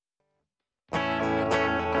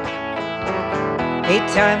8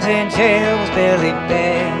 times in jail was Billy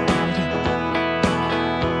Baird,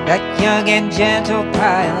 that young and gentle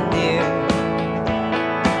pioneer.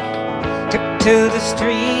 Took to the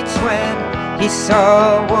streets when he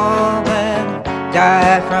saw a woman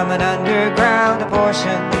die from an underground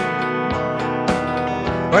abortion.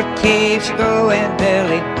 What keeps you going,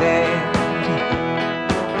 Billy Baird?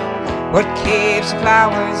 What keeps the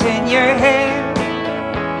flowers in your hair?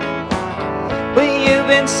 Well, you've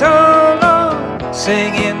been so long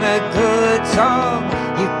singing the good song,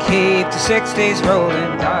 you keep the 60s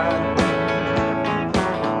rolling on.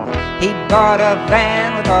 He bought a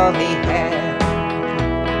van with all he had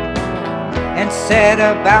and set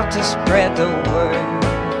about to spread the word,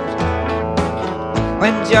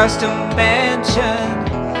 when just a mention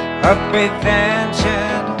of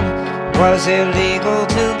prevention was illegal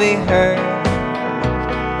to be heard.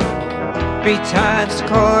 3 times to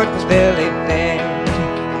court was Billy Baird,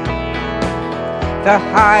 the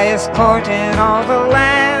highest court in all the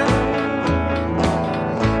land,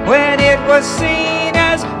 when it was seen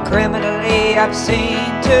as criminally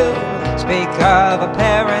obscene to speak of a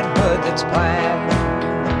parenthood that's planned.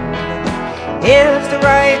 If the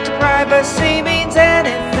right to privacy means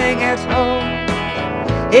anything at home,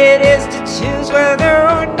 it is to choose whether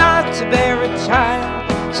or not to bear a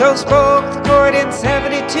child. So spoke the court in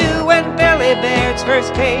 72 when Billy Baird's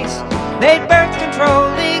first case made birth control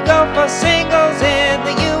legal for singles in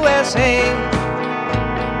the USA.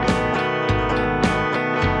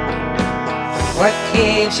 What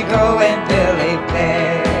keeps you going, Billy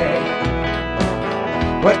Baird?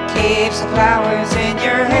 What keeps the flowers in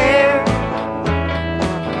your hair?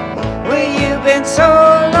 Well, you've been so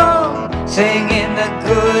long singing the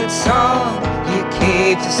good song, you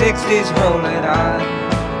keep the 60s rolling on.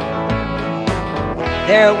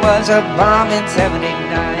 There was a bomb in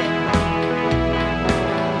 79.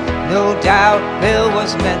 No doubt Bill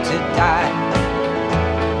was meant to die.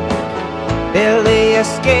 Billy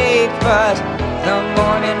escaped, but the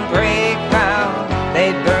morning break found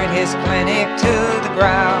they'd burned his clinic to the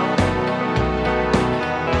ground.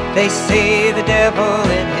 They see the devil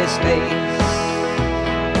in his face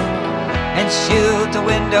and shoot the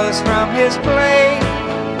windows from his place.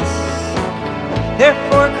 They're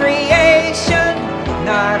for creation,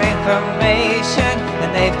 not information, and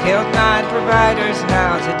they've killed 9 providers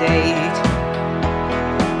now to date.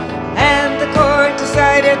 And the court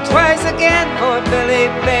decided twice again for Billy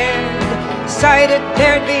Baird. Decided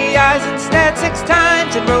there'd be Eisenstadt 6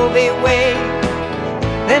 times in Roe v. Wade.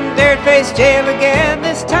 Then Baird faced jail again,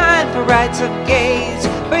 this time for rights of gays.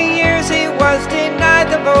 For years he was denied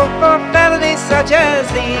the vote for felonies such as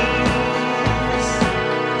these.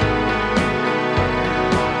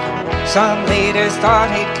 Some leaders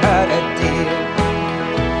thought he'd cut a deal,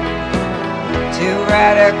 too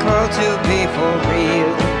radical to be for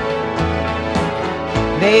real.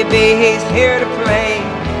 Maybe he's here to play,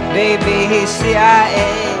 maybe he's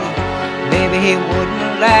CIA, maybe he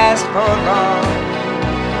wouldn't last for long.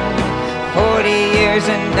 40 years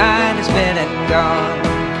and 9 has been and gone,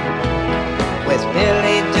 with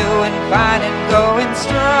Billy doing fine and going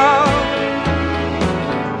strong.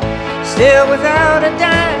 Still without a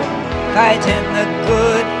dime, fighting the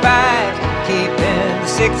good fight, keeping the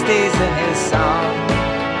 60s in his song.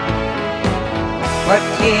 What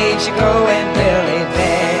keeps you going, Billy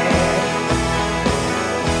Baird?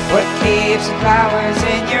 What keeps the flowers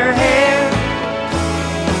in your hair?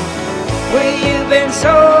 Well, you've been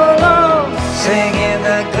so long